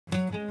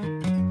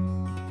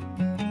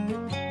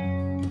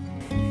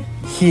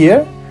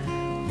here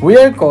we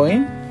are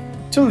going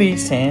to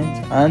listen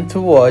and to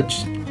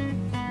watch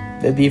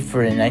the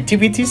different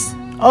activities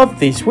of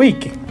this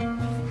week.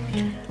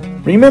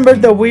 Remember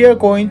that we are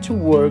going to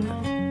work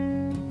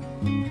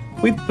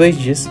with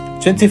pages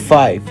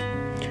 25,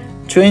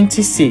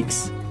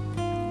 26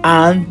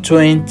 and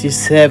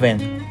 27.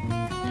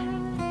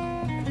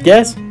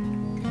 Yes?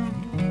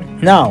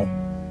 Now,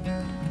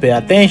 pay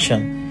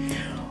attention.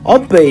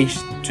 On page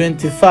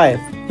 25,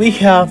 we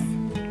have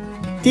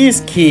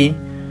this key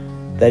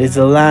that is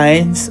the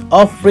lines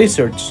of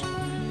research.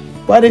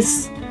 What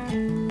is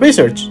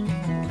research?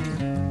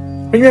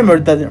 Remember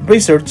that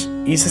research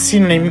is a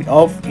synonym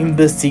of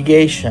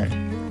investigation.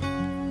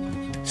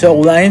 So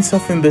lines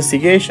of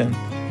investigation.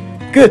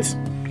 Good.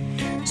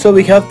 So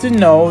we have to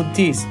know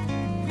this.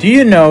 Do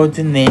you know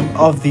the name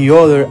of the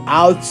other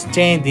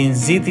outstanding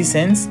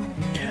citizens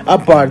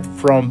apart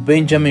from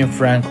Benjamin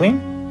Franklin?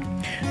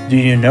 Do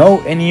you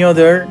know any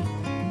other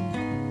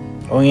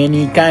or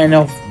any kind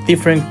of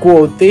different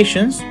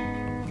quotations?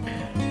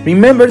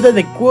 Remember that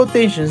the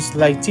quotations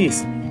like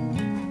this,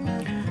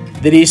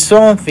 there is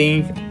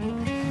something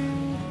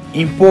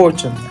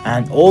important,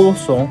 and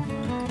also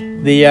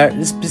they are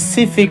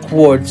specific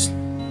words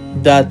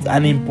that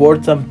an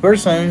important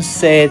person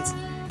said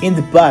in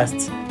the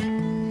past.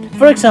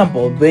 For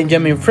example,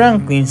 Benjamin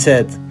Franklin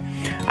said,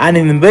 "An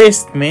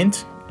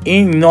investment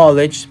in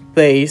knowledge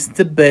pays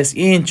the best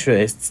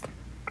interest."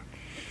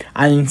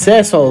 And it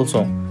says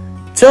also,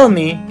 "Tell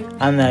me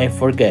and I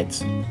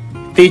forget.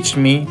 Teach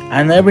me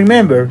and I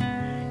remember.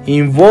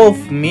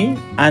 Involve me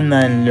and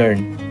I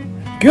learn."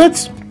 Good.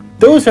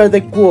 Those are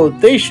the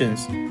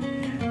quotations.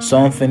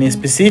 Something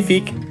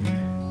specific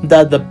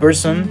that the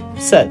person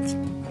said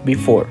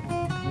before.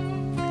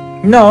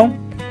 Now,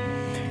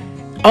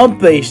 on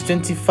page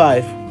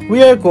 25,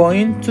 we are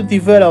going to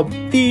develop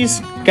this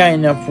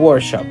kind of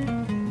workshop.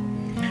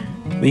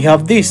 We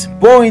have this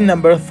point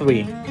number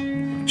 3.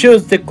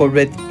 Choose the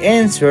correct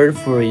answer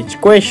for each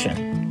question.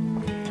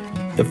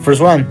 The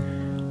first one,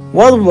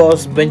 what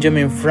was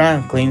Benjamin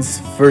Franklin's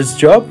first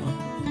job?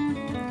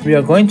 We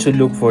are going to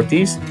look for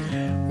this.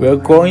 We are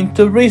going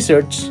to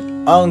research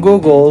on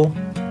Google,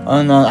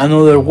 on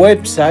another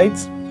website,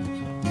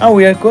 and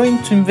we are going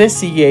to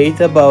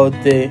investigate about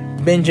the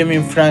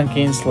Benjamin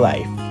Franklin's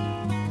life.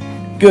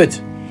 Good.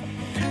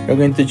 We're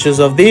going to choose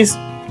of this.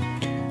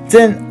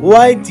 Then,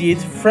 why did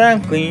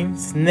Franklin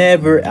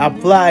never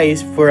apply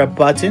for a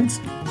patent?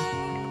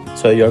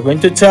 So you're going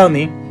to tell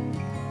me.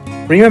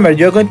 Remember,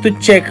 you're going to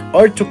check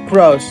or to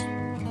cross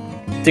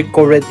the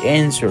correct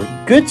answer.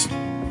 Good.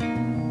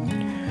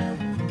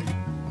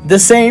 The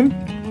same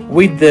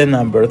with the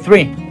number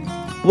 3.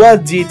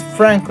 What did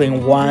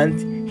Franklin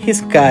want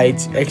his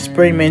kite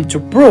experiment to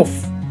prove?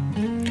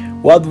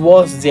 What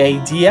was the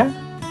idea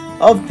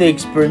of the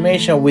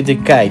experiment with the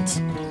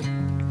kite?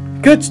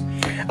 Good.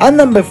 And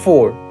number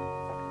 4.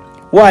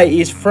 Why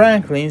is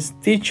Franklin's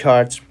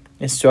discharge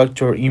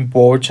structure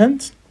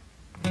important?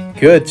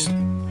 Good.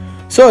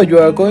 So you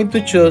are going to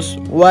choose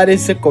what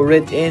is the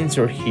correct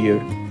answer here.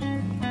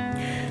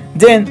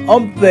 Then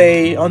on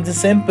the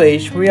same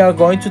page, we are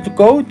going to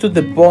go to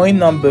the point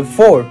number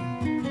 4.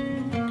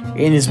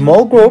 In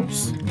small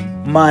groups,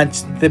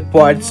 match the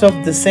parts of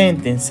the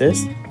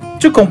sentences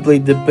to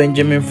complete the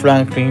Benjamin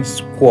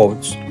Franklin's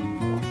quotes.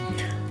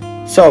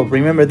 So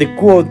remember the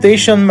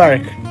quotation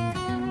mark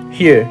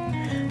here.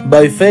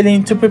 By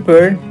failing to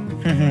prepare,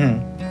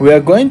 we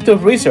are going to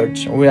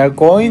research, we are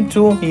going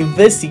to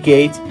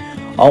investigate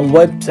on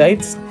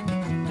websites,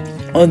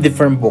 on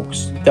different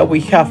books that we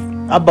have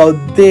about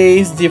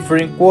these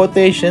different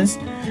quotations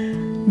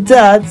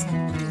that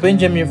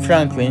Benjamin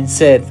Franklin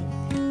said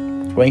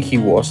when he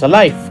was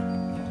alive.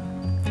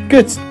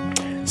 Good.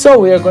 So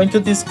we are going to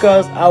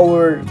discuss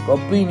our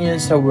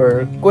opinions,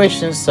 our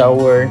questions,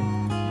 our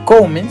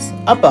comments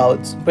about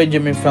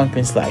Benjamin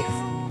Franklin's life.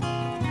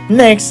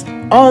 Next,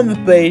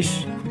 on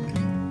page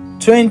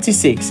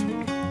 26,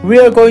 we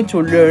are going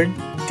to learn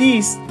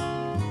this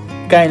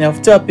kind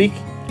of topic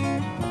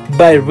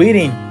by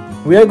reading.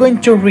 We are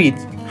going to read.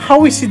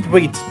 How is it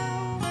read?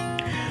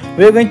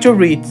 We are going to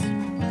read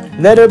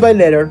letter by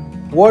letter,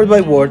 word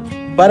by word,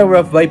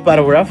 paragraph by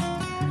paragraph,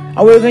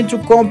 and we are going to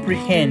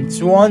comprehend,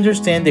 to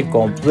understand the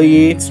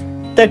complete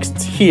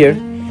text here,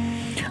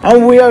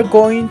 and we are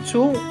going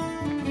to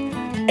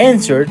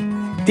answer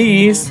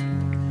these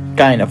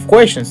kind of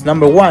questions.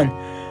 Number 1,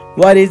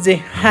 what is the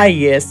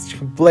highest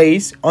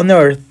place on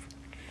earth?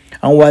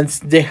 And what's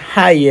the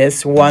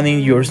highest one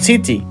in your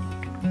city?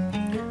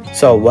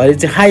 So what is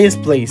the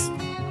highest place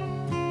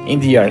in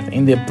the earth,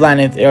 in the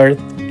planet earth?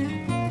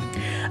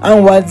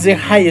 And what's the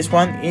highest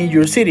one in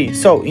your city?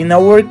 So in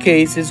our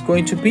case, it's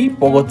going to be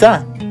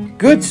Bogota.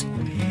 Good.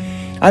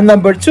 And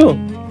number 2,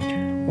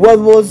 what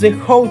was the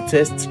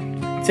hottest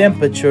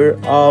temperature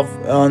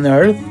on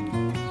earth?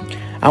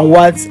 And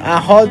what's a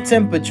hot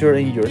temperature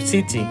in your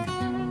city?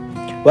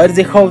 What is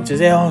the hottest?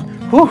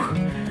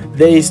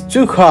 There is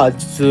too hot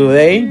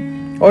today,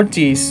 or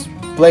this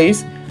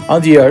place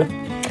on the earth.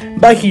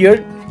 But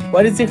here,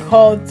 what is the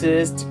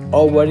hottest,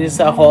 or what is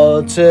a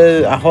hot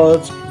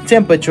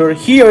temperature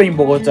here in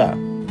Bogota.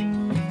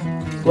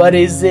 What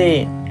is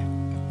the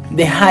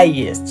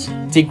highest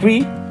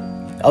degree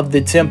of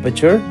the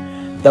temperature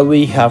that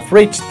we have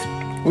reached?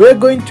 We are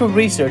going to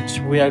research,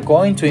 we are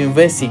going to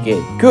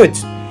investigate. Good.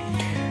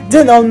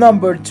 Then on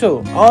number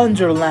 2,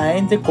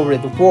 underline the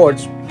correct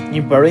words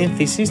in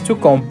parentheses to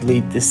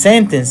complete the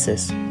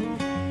sentences.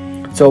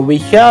 So we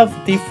have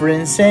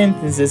different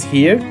sentences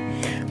here,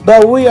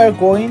 but we are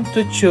going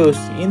to choose,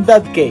 in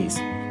that case,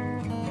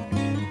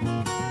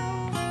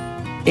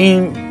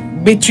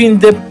 in between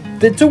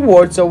the two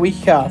words that we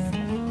have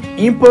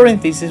in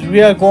parentheses,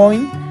 we are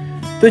going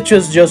to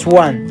choose just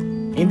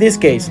one. In this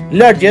case,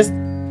 largest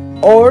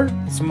or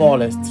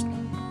smallest.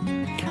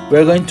 We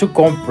are going to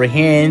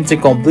comprehend the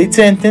complete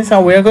sentence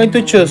and we are going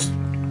to choose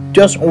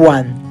just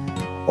one,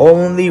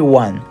 only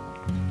one.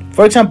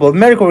 For example,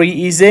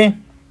 Mercury is the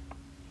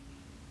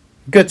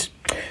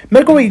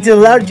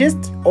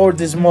largest or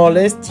the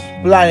smallest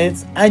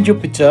planet, and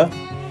Jupiter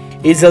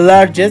is the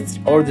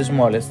largest or the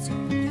smallest.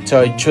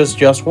 So I choose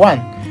just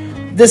one.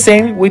 The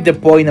same with the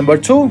point number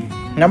 2,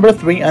 number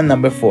 3, and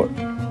number 4.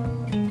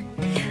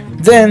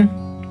 Then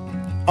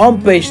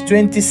on page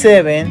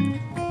 27,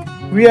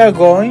 we are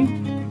going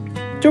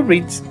to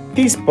read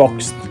this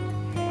box.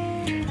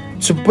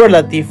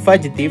 Superlative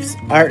adjectives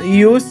are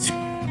used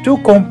to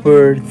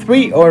compare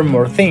 3 or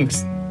more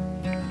things.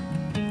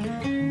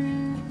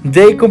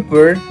 They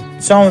compare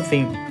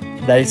something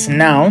that is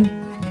noun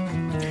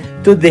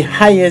to the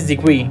highest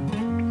degree.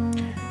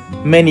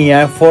 Many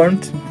are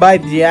formed by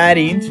the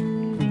adding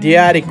the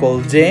article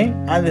the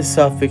and the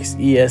suffix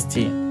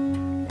est.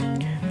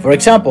 For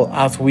example,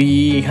 as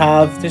we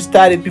have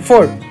studied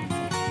before,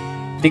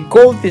 the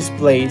coldest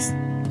place,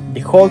 the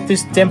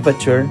hottest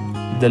temperature,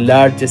 the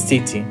largest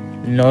city.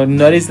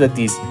 Notice that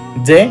is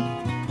the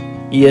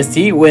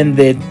est when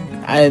the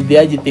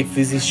adjective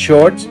is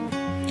short,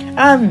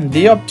 and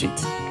the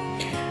object.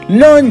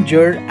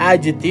 Longer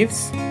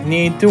adjectives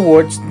need the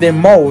words the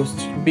most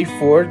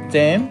before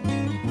them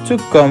to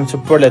come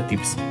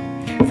superlatives.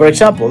 For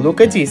example,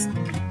 look at this.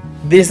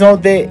 This is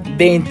not the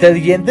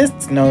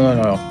intelligentest.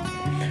 No.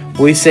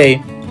 We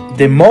say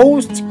the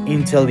most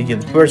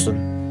intelligent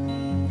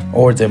person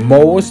or the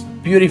most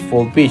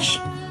beautiful beach.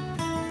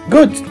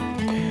 Good.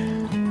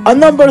 On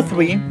number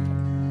 3,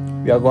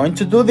 we are going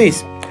to do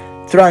this.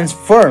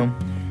 Transform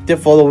the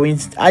following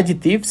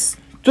adjectives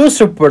to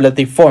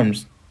superlative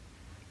forms.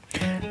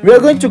 We are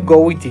going to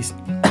go with this.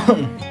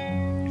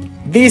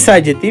 This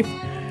adjective,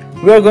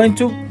 we are going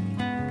to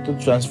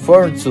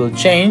transform, to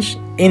change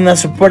in a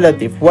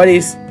superlative. What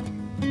is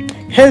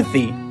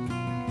healthy?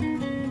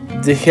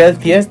 The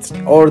healthiest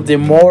or the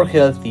more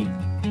healthy?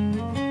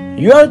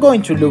 You are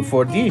going to look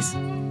for this.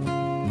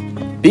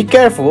 Be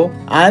careful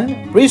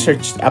and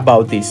research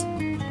about this.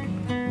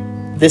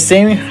 The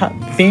same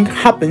thing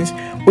happens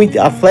with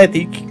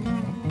athletic,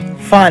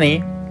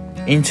 funny,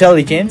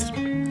 intelligent,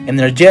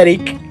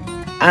 energetic,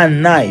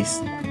 and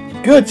nice.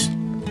 Good.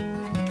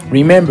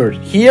 Remember,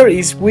 here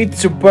is with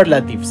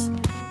superlatives.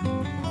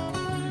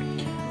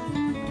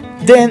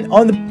 Then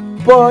on the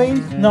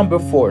point number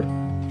 4,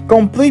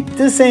 complete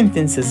the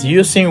sentences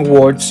using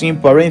words in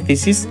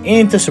parentheses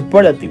into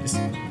superlatives.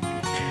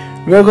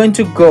 We are going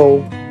to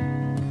go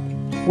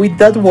with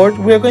that word,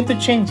 we are going to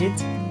change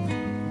it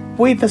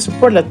with a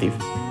superlative.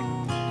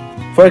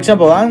 For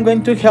example, I'm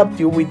going to help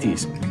you with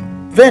this.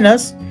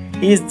 Venus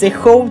is the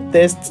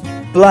hottest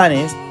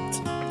planet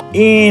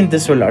in the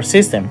solar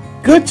system.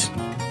 Good.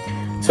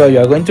 So you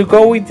are going to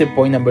go with the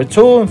point number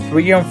 2,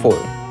 3, and 4.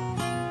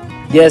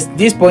 Yes,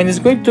 this point is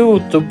going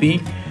to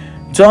be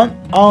done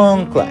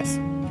on class.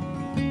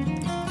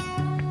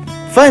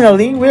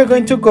 Finally, we are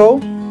going to go.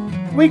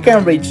 We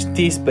can reach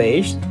this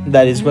page,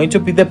 that is going to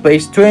be the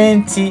page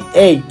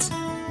 28.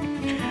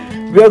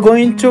 We are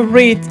going to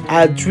read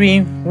A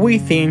Dream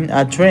Within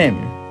a Dream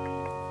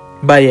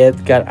by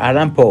Edgar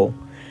Allan Poe.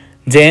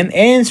 Then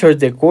answer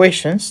the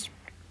questions.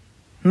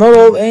 Not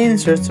all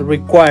answers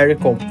require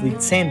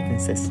complete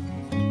sentences.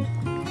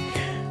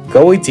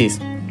 Go with this.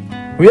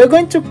 We are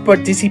going to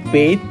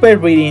participate by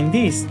reading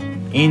this,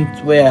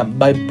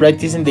 by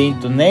practicing the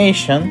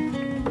intonation,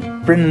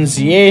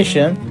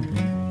 pronunciation,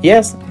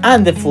 yes,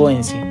 and the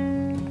fluency.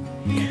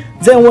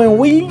 Then when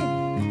we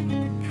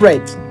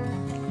read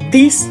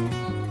this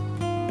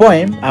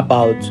poem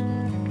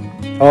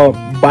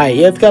by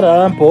Edgar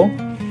Allan Poe,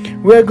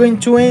 we are going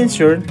to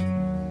answer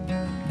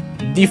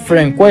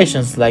different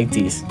questions like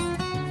this.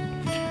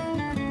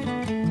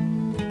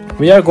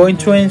 We are going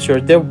to answer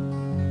the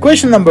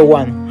question number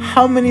 1.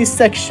 How many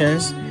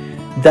sections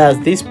does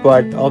this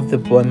part of the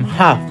poem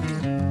have?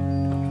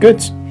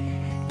 Good.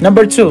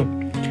 Number 2.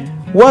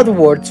 What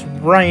words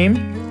rhyme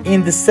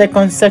in the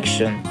second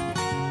section?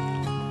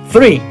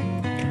 3.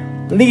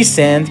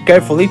 Listen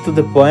carefully to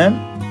the poem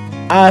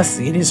as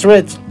it is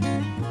read.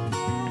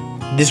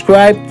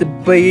 Describe the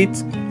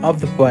beat of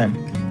the poem.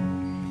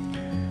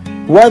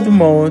 What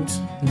mood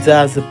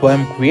does the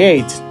poem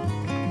create?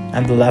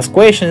 And the last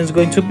question is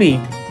going to be,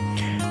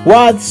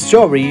 what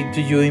story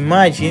do you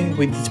imagine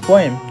with this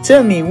poem?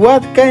 Tell me,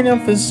 what kind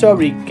of a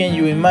story can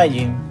you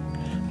imagine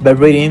by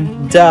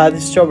reading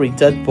that story,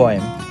 that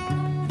poem.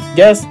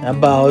 Just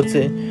about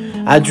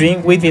a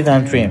dream we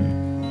didn't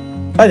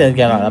dream.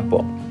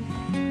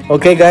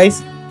 Okay,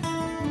 guys,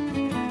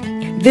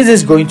 this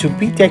is going to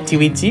be the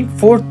activity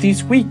for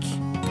this week.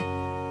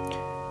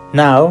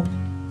 Now,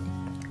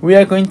 we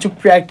are going to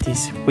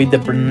practice with the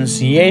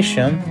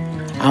pronunciation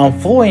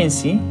and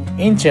fluency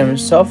in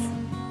terms of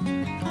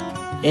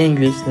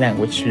English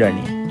language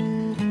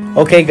learning.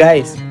 Okay,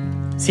 guys,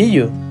 see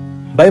you.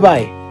 Bye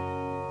bye.